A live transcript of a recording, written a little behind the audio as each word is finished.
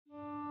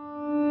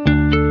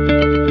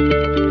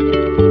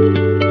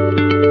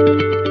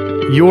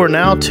You are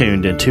now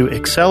tuned into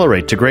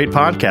Accelerate to Great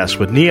Podcast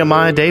with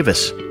Nehemiah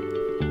Davis,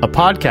 a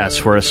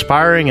podcast for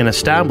aspiring and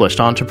established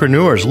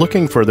entrepreneurs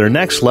looking for their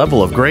next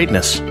level of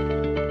greatness.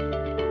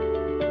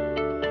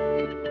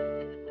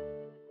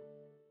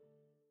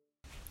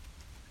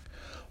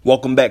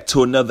 Welcome back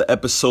to another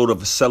episode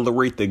of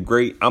Accelerate the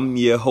Great. I'm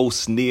your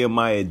host,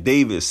 Nehemiah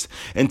Davis.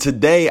 And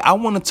today I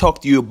want to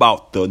talk to you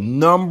about the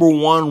number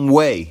one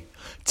way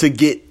to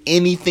get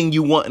anything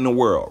you want in the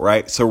world,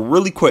 right? So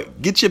really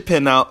quick, get your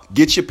pen out,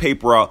 get your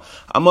paper out.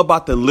 I'm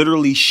about to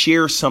literally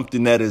share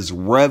something that is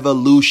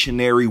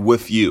revolutionary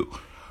with you.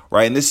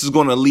 Right. And this is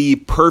going to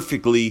lead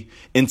perfectly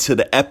into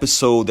the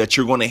episode that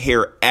you're going to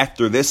hear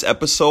after this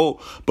episode.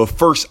 But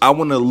first, I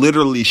want to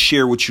literally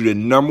share with you the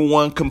number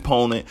one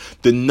component,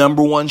 the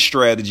number one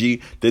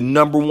strategy, the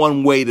number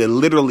one way to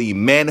literally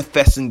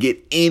manifest and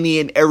get any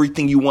and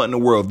everything you want in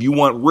the world. If you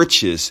want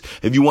riches,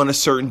 if you want a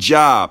certain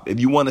job, if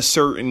you want a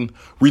certain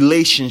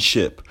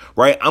relationship,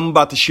 right? I'm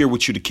about to share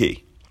with you the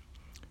key.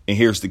 And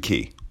here's the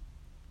key.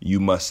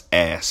 You must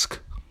ask.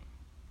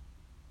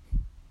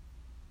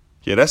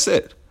 Yeah, that's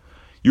it.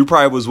 You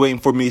probably was waiting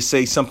for me to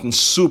say something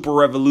super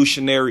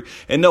revolutionary.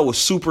 And no, it's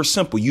super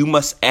simple. You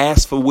must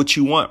ask for what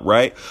you want,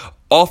 right?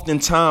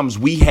 Oftentimes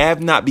we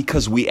have not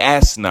because we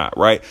ask not,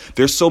 right?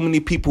 There's so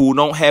many people who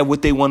don't have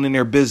what they want in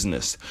their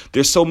business.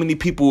 There's so many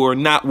people who are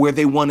not where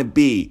they want to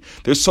be.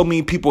 There's so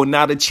many people who are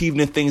not achieving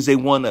the things they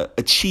want to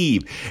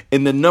achieve.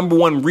 And the number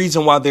one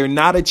reason why they're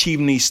not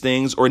achieving these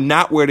things or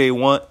not where they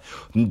want,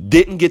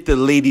 didn't get the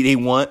lady they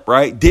want,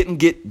 right? Didn't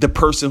get the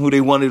person who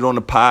they wanted on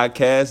the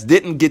podcast,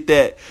 didn't get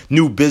that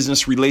new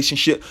business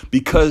relationship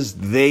because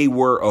they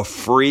were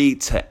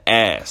afraid to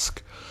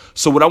ask.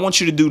 So what I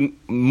want you to do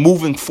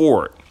moving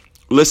forward,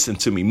 listen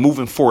to me,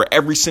 moving forward,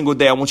 every single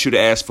day, I want you to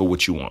ask for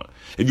what you want.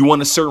 If you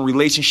want a certain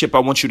relationship, I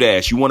want you to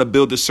ask. You want to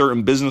build a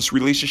certain business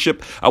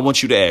relationship, I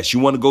want you to ask. You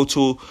want to go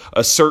to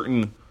a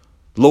certain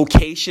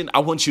location, I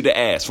want you to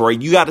ask,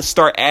 right? You got to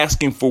start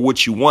asking for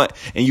what you want,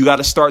 and you got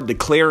to start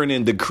declaring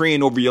and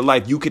decreeing over your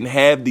life. You can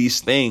have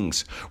these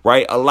things,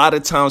 right? A lot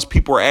of times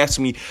people are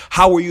asking me,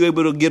 how were you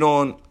able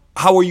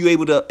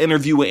to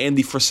interview with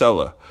Andy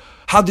Frisella?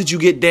 How did you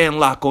get Dan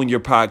Locke on your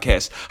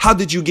podcast? How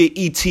did you get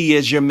ET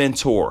as your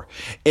mentor?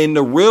 And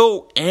the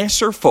real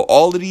answer for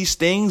all of these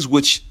things,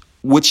 which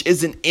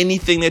isn't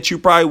anything that you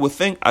probably would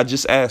think, I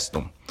just asked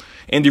them.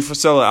 Andy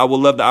Frisella, I would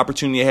love the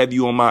opportunity to have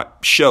you on my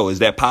show. Is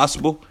that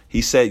possible?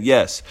 He said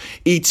yes.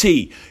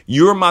 E.T.,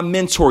 you're my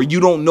mentor.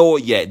 You don't know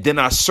it yet. Then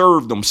I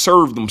served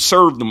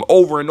him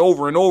over and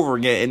over and over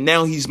again. And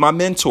now he's my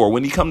mentor.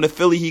 When he come to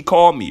Philly, he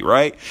called me,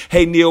 right?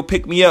 Hey, Neil,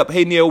 pick me up.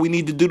 Hey, Neil, we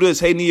need to do this.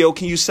 Hey, Neil,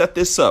 can you set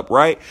this up,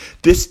 right?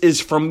 This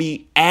is from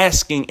me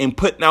asking and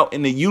putting out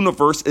in the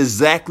universe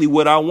exactly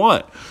what I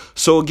want.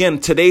 So again,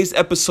 today's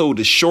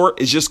episode is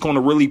short. It's just going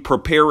to really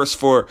prepare us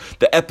for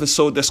the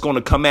episode that's going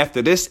to come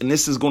after this. And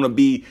this is going to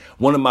be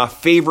one of my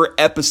favorite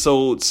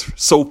episodes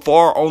so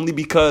far, only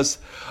because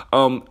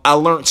I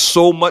learned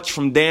so much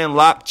from Dan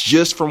Locke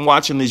just from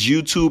watching his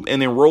YouTube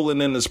and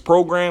enrolling in his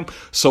program.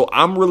 So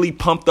I'm really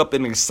pumped up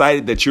and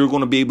excited that you're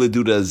going to be able to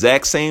do the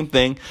exact same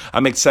thing.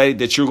 I'm excited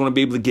that you're going to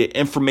be able to get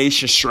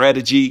information,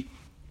 strategy,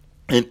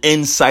 and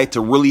insight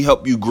to really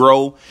help you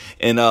grow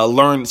and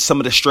learn some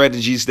of the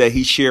strategies that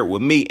he shared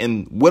with me.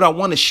 And what I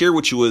want to share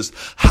with you is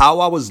how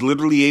I was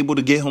literally able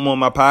to get him on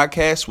my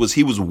podcast was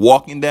he was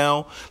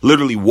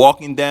literally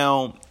walking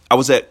down. I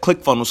was at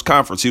ClickFunnels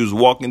conference. He was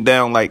walking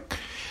down like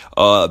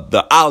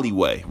the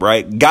alleyway,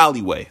 right?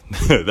 Gollyway.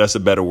 That's a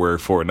better word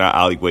for it. Not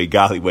alleyway,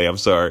 gollyway. I'm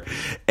sorry.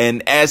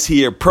 And as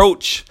he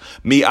approached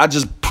me, I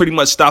just pretty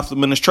much stopped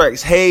him in his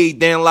tracks. Hey,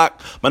 Dan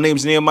Locke, my name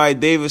is Nehemiah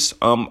Davis.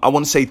 I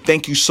want to say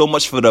thank you so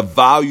much for the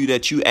value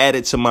that you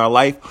added to my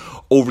life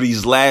over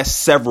these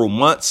last several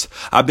months.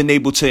 I've been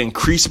able to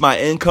increase my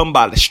income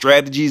by the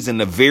strategies and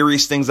the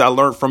various things I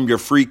learned from your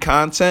free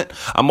content.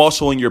 I'm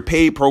also in your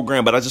paid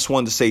program, but I just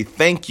wanted to say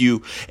thank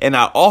you. And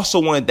I also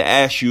wanted to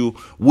ask you,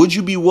 would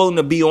you be willing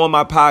to be on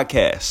my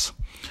podcast?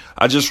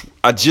 I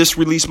just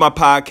released my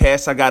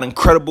podcast. I got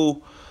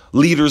incredible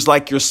leaders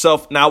like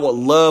yourself. Now I would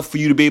love for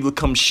you to be able to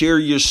come share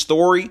your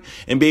story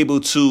and be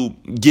able to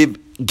give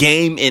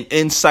game and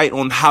insight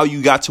on how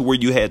you got to where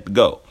you had to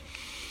go.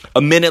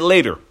 A minute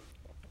later,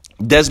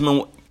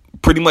 Desmond,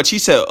 pretty much, he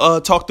said,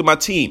 talk to my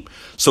team.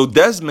 So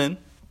Desmond,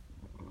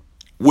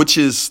 which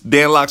is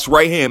Dan Locke's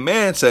right-hand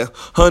man, said,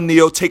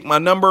 Neil, take my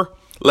number.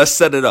 Let's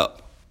set it up.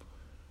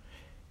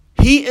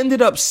 He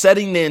ended up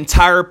setting the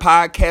entire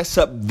podcast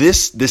up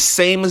the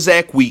same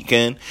exact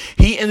weekend.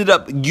 He ended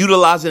up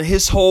utilizing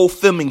his whole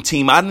filming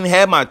team. I didn't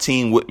have my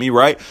team with me,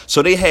 right?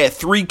 So they had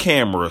 3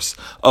 cameras,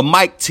 a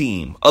mic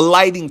team, a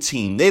lighting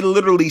team. They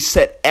literally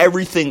set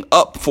everything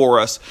up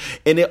for us.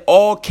 And it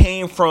all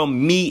came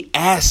from me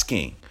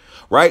asking,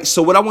 right?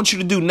 So what I want you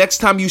to do next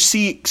time you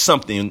see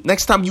something,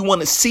 next time you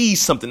want to see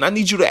something, I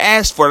need you to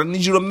ask for it. I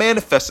need you to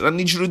manifest it. I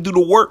need you to do the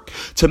work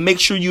to make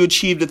sure you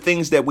achieve the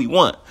things that we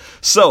want.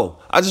 So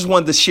I just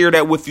wanted to share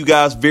that with you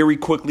guys very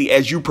quickly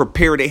as you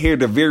prepare to hear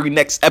the very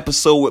next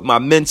episode with my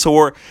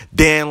mentor,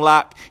 Dan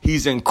Locke.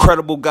 He's an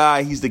incredible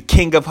guy. He's the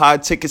king of high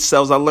ticket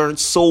sales. I learned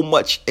so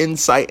much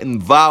insight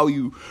and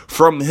value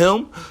from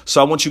him.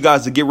 So I want you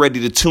guys to get ready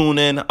to tune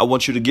in. I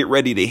want you to get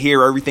ready to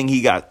hear everything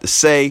he got to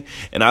say.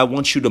 And I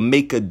want you to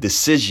make a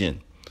decision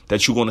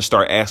that you're going to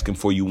start asking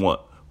for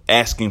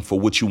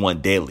what you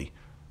want daily,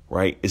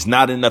 right? It's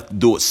not enough to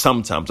do it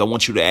sometimes. I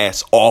want you to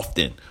ask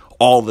often,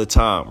 all the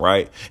time,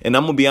 right? And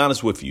I'm going to be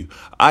honest with you.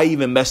 I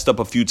even messed up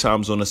a few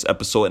times on this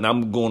episode, and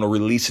I'm going to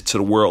release it to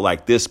the world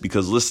like this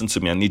because listen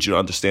to me, I need you to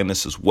understand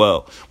this as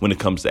well when it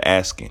comes to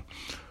asking.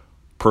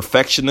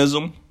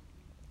 Perfectionism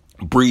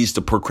breeds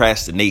to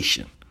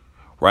procrastination,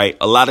 right?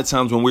 A lot of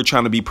times when we're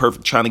trying to be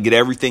perfect, trying to get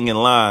everything in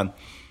line,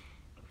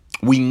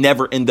 we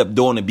never end up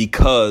doing it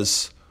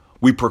because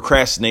we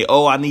procrastinate.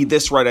 Oh, I need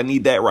this right. I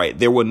need that right.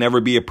 There will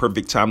never be a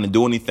perfect time to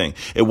do anything.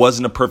 It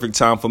wasn't a perfect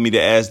time for me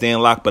to ask Dan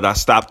Locke, but I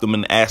stopped him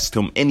and asked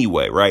him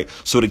anyway, right?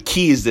 So the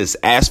key is this: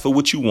 ask for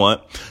what you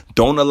want.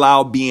 Don't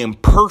allow being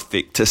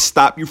perfect to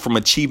stop you from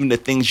achieving the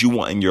things you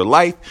want in your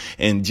life,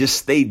 and just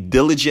stay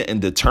diligent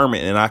and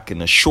determined. And I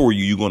can assure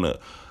you, you're going to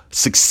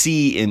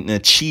succeed and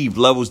achieve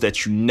levels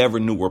that you never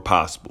knew were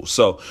possible.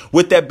 So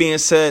with that being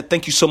said,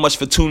 thank you so much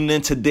for tuning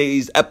in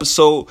today's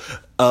episode.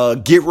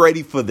 Get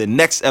ready for the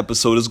next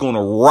episode. It's going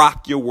to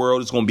rock your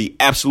world. It's going to be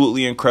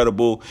absolutely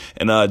incredible.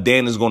 And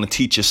Dan is going to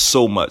teach us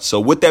so much.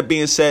 So with that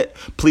being said,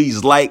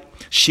 please like,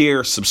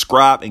 share,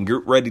 subscribe, and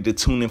get ready to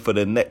tune in for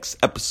the next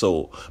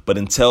episode. But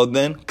until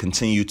then,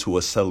 continue to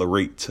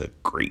accelerate to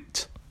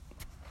great.